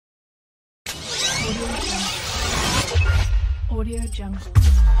Audio Jungle.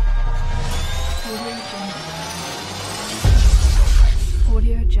 Audio Jungle.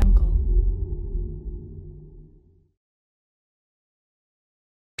 Audio Jungle.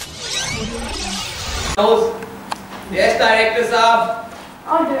 Yes, director Saab.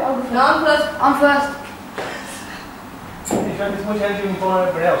 I'll do it. I'll go first. No, I'm first. If you have as much energy as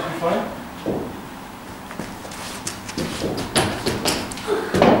everybody else, you're fine.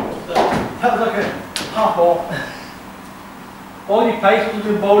 That was like a half ball. All your pace, what you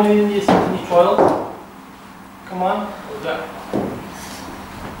do bowling in your trials. Come on. What's that?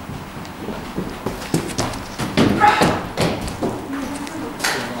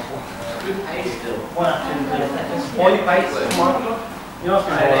 Good pace still. One action, all your pace, come on. You're not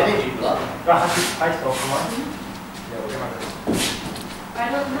going to energy block. Right, have your pace though, come on. I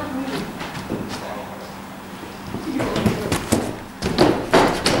don't know.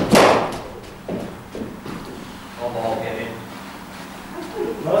 Ball, get in.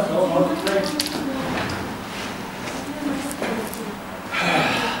 No, great.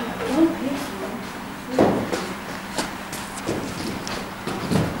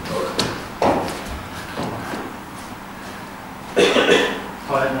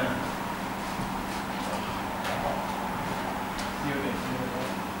 Tired now.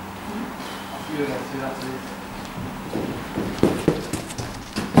 See you again. See that please.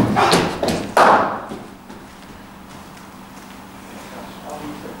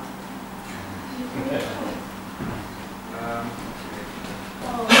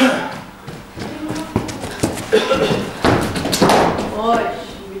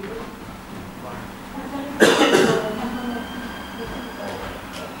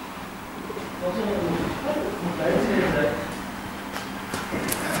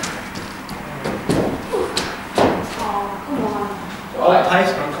 All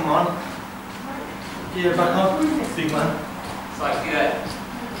pace, man, come on. Get your back up, big man. It's like, yeah.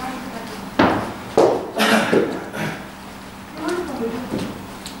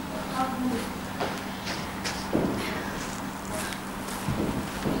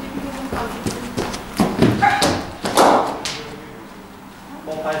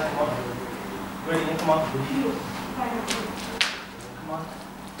 All pace, come on. Ready, come on. Come on.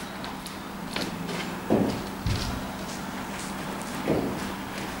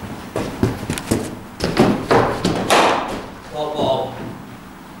 Ball.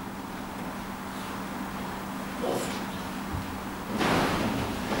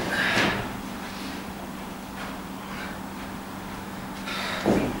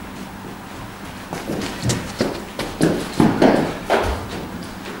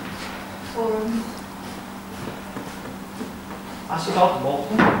 Actually, got the ball.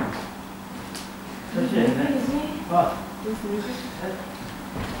 That's it, isn't it? Right.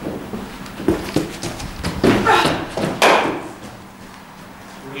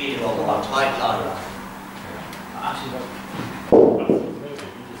 Really well, what a tight line. Actually, got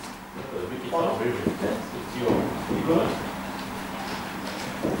you good?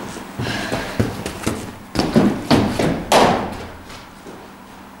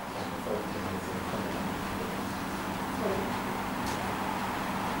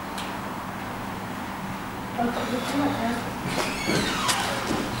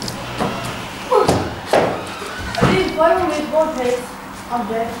 I didn't play with one pace. I'm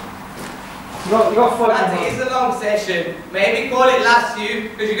dead. You got 5 Lads, it is a long session. Maybe call it last you,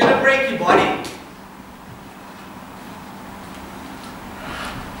 because you're going to break your body.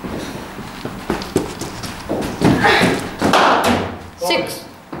 Six.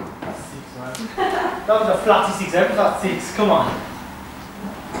 That's 6, man. That was a flatty 6, that's 6, come on.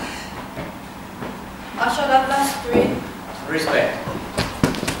 I shall have last 3. Respect.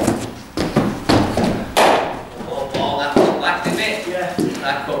 Oh, ball, that cut back, didn't it? Yeah.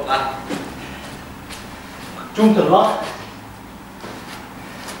 That cut back. Jumped a lot.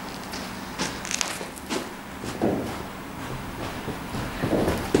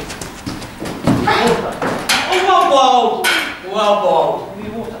 Oh, well bowled. Well bowled.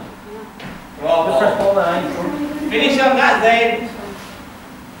 Need water? Well Just press bowled. ball there, ain't Finish on that then.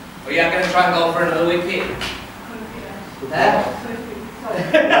 Or you are going to try and go for another wicket? There.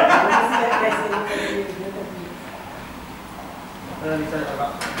 Only said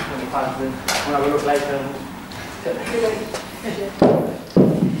about 25 then. When I look later. Have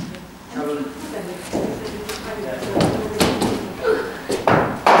a look.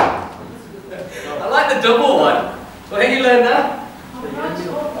 I like the double one. Where did you learn that?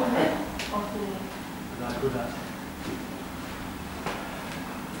 Good lad.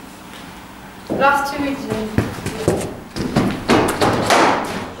 Last 2 weeks.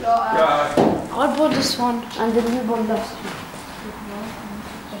 Yeah. I'd bought this one and the new one last week.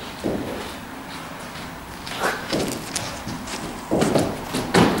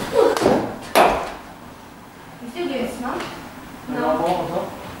 You still doing snuff? No.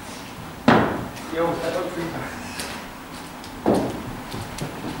 Yo, step up 3 times.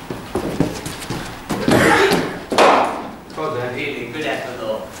 Really good effort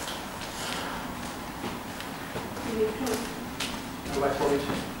though.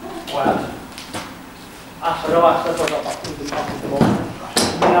 Ash, I know Ash, that's why I got back to the top of the ball.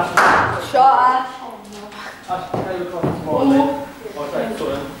 Shot Ash. Ash, can you look on the small leg? Or try to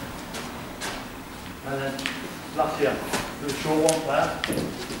sort of. And then last year, there was a short one player.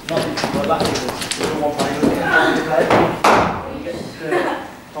 Not this year, but last year, there was a short one player. You get to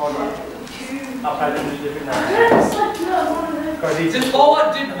target. I'll play them different now. Just forward,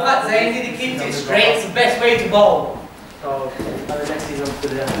 do what Zane did, he keeps it straight, it's the best way to bowl. So, and the next season up to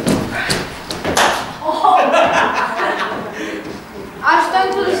there. Ash,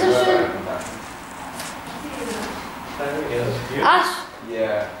 thanks for the session. Ash.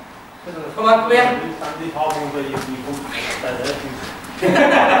 Yeah. Come on, come here. I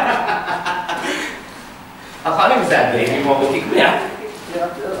can't even say anymore, but come here.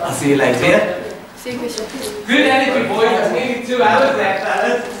 I'll see you later. See you, Christian. Good energy, boys. That's nearly 2 hours there,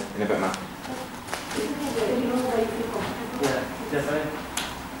 fellas. In a bit, man. Yeah, definitely.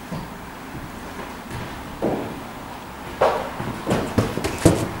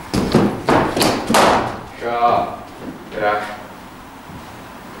 Sure. Yeah.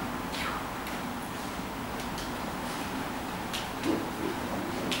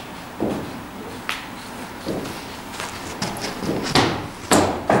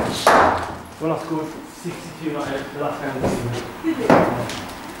 When I scored 62 not the last time this season.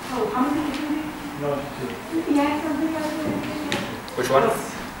 Oh, how many did you do? No, 2. Yeah, something like that. Which one?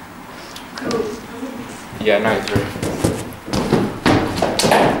 Cool. Yeah, 93.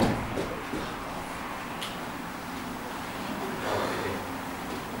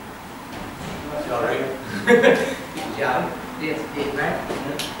 Alright. Yeah, yes, man.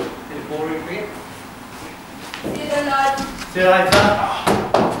 Bit boring for you. See you then, lad. See you later.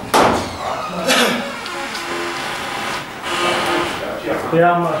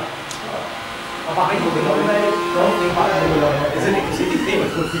 Yeah, I'm back in the Isn't it? Because it's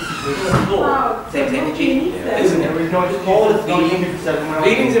famous for 50 same energy, isn't it? All the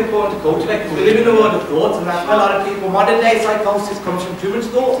feeling's important to cultivate because we live in a world of thoughts, and that's why a lot of people, modern day psychosis comes from too much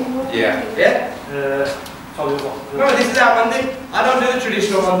thought. Yeah. Yeah? Remember, this is our Monday. I don't do the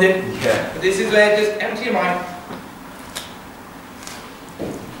traditional Monday. Yeah. But this is where just empty your mind.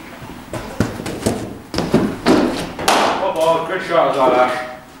 Oh, good shot as well, Ash.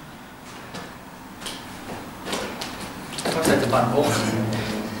 What's that, the bad ball?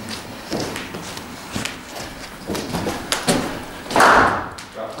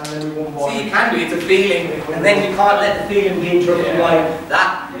 See, you can do it, it's a feeling, and then you can't let the feeling be interrupted like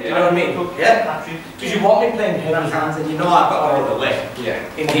that. You know what I mean? Yeah? Because you want me playing heavy hands, and you know I've got to go the way.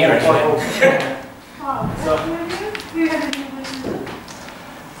 Yeah. In here, anyway. Wow. So- You have any questions?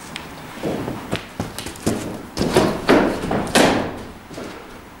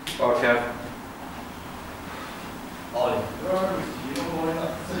 Okay. Ollie.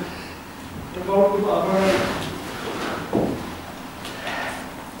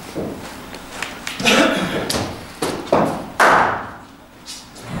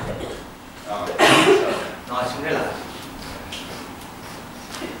 Nice and relaxed.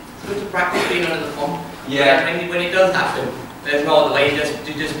 It's good to practice being under the pump. Yeah. When it does happen, there's no other way. You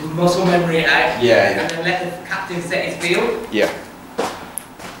just muscle memory it out. Yeah. And then let the captain set his field. Yeah.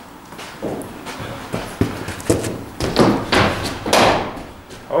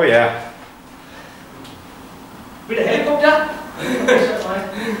 Oh yeah. With a helicopter.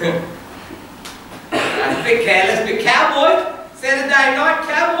 That's a bit careless, a bit cowboy. Saturday night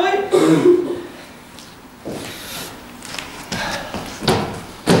cowboy.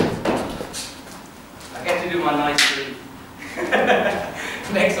 I get to do my nice thing.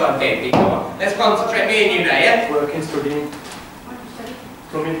 Next one, baby. Come on. Let's concentrate, me and you now, yeah? Working, studying,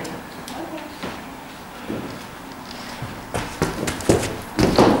 plumbing.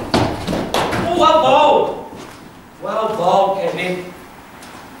 Oh, well bowled. Well bowled, Kevin.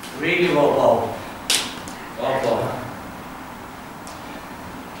 Really well bowled. Well bowled.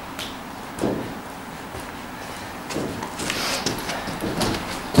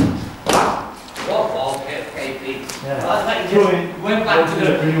 Well bowled, KP. Yeah. That's like you just went back to the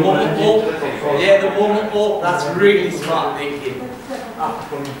warm-up ball. Yeah, the warm-up ball. That's really smart thinking. After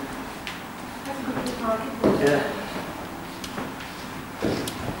plumbing. That's a good target. Yeah.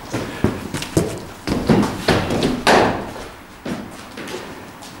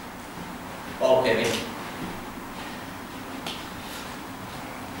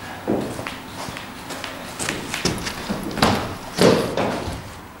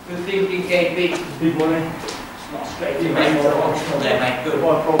 KP. Big money. It's not straight. You made more functional there, mate. Good.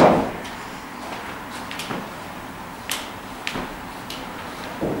 No problem.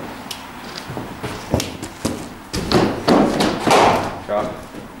 Shot.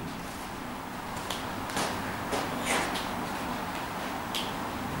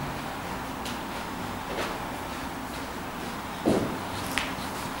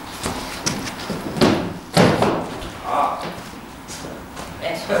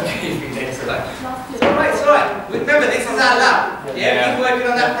 Excellent. Excellent. It's alright, it's alright. Remember, this is our lab. Yeah, keep working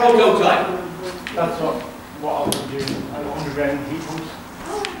on that prototype. That's what I was doing. I got underground heat pumps.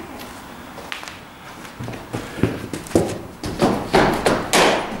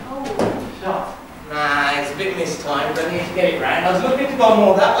 Shot. Nah, it's a bit mistimed, but I need to get it round. I was looking to go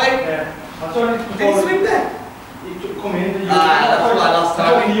more that way. Yeah. I saw it Did before. you swim there? It took come in. That's why last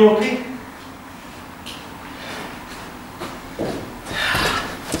time. The Yorkie.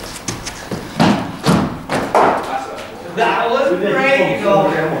 That was great, goal.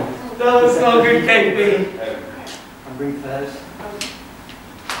 That was so good, KP. And bring fairs.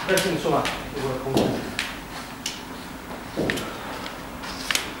 Rest in the summer. They work all day.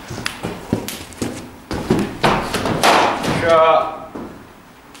 Shot.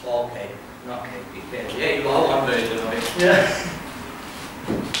 Okay, not KP. Yeah, you are one version of it. Yeah.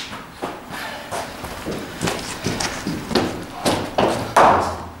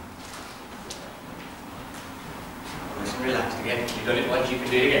 Just relax again. You've done it once, you can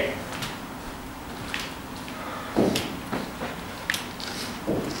do it again.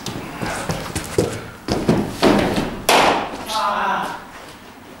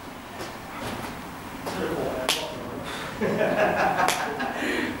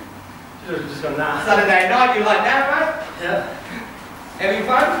 Should have just gone that. Saturday night, you like that, man? Yeah. Having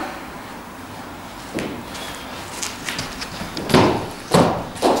fun?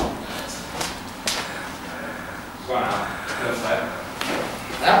 One out. Good side.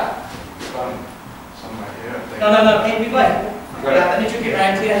 Yeah? One somewhere here, I think. No, KP, wait. Yeah, then you took it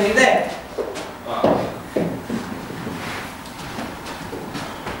round here and you're there. Oh.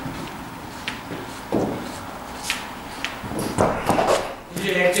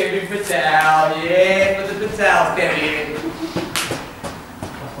 Yeah, Kevin Patel. Yeah, for the Patels, Kevin.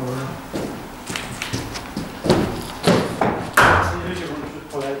 Usually when you just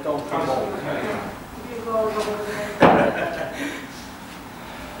pull out, don't come on. You go over there.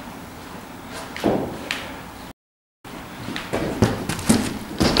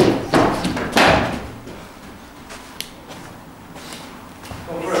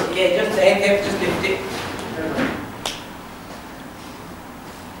 Yeah, just there, Kev, just lift it.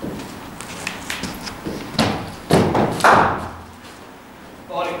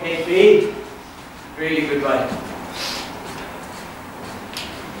 Body KP. Really good way.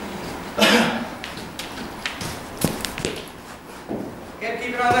 Kev,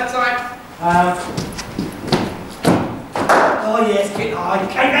 keep it on that side. Oh yes, kid. Oh, you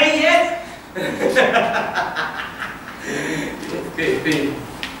can be, yes. Yes, KP.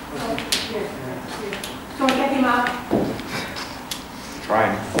 Don't get him up.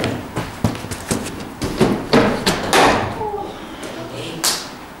 Trying.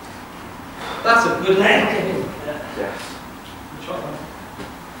 That's a good leg. Yes. Shot man.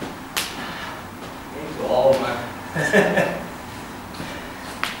 He's old, man.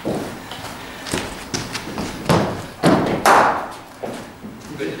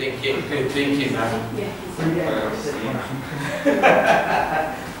 Good thinking, man. Yeah.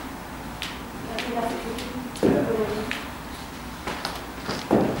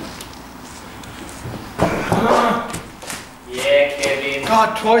 Yeah, Kevin. God,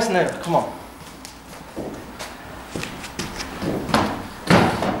 twice now. Come on.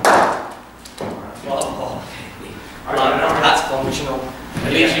 Oh, Kevin. That's functional.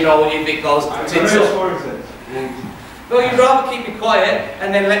 At least you know what your big goals put in. No, you'd rather keep it quiet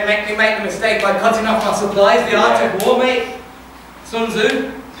and then make me make a mistake by cutting off my supplies. The art of war, mate. Sun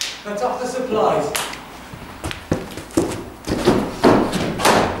Tzu. Cut off the supplies.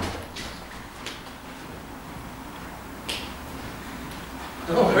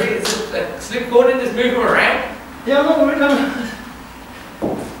 Don't worry, it's a slipboard and just move them around. Yeah, I'm not worried. No.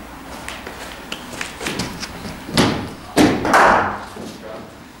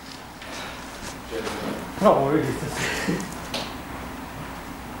 Not worried. It's just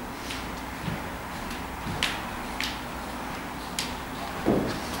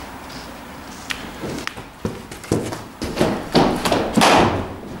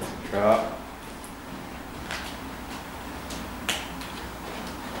Shot.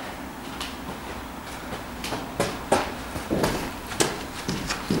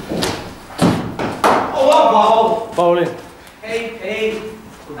 Bowling. Hey,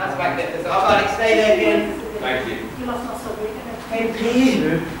 that's back there. I've got it. Stay there again. Thank you. You must not so big. Hey,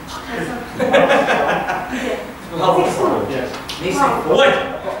 Yes. Listen, forward.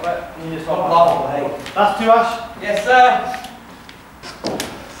 That's 2, Ash. Yes, sir.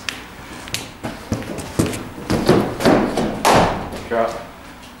 Shut.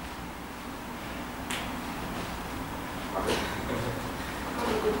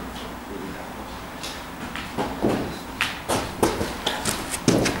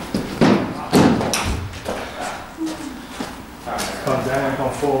 Come down,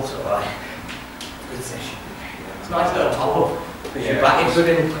 come forward. Good session. It's nice little top up. Because you're batting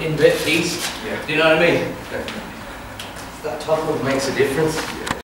good in bit piece. Yeah. Do you know what I mean? That top up makes a difference.